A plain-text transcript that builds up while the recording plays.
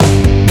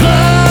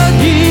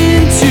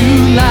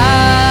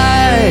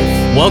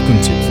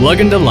Welcome to Plug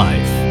into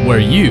Life, where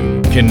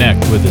you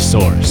connect with the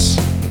source.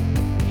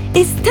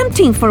 It's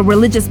tempting for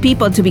religious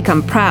people to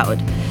become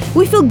proud.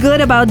 We feel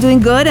good about doing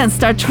good and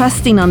start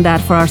trusting on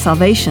that for our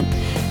salvation.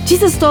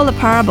 Jesus told a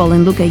parable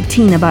in Luke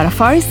 18 about a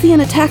Pharisee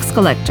and a tax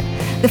collector.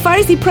 The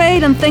Pharisee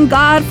prayed and thanked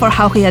God for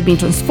how he had been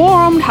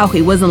transformed, how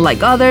he wasn't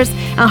like others,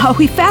 and how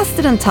he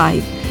fasted and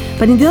tithed.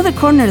 But in the other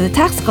corner, the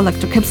tax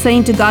collector kept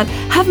saying to God,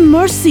 "Have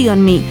mercy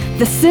on me,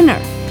 the sinner."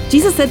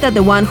 Jesus said that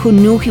the one who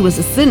knew he was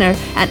a sinner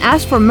and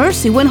asked for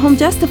mercy went home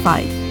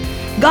justified.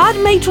 God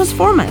may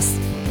transform us,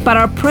 but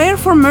our prayer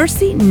for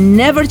mercy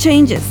never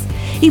changes.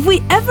 If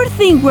we ever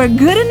think we're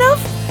good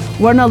enough,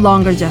 we're no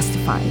longer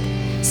justified.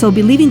 So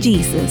believe in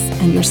Jesus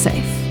and you're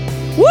safe.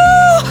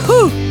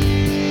 Woo-hoo!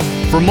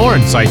 For more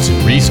insights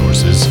and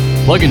resources,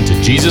 plug into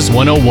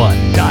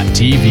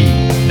Jesus101.tv.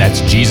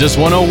 That's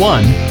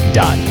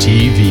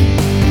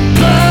Jesus101.tv.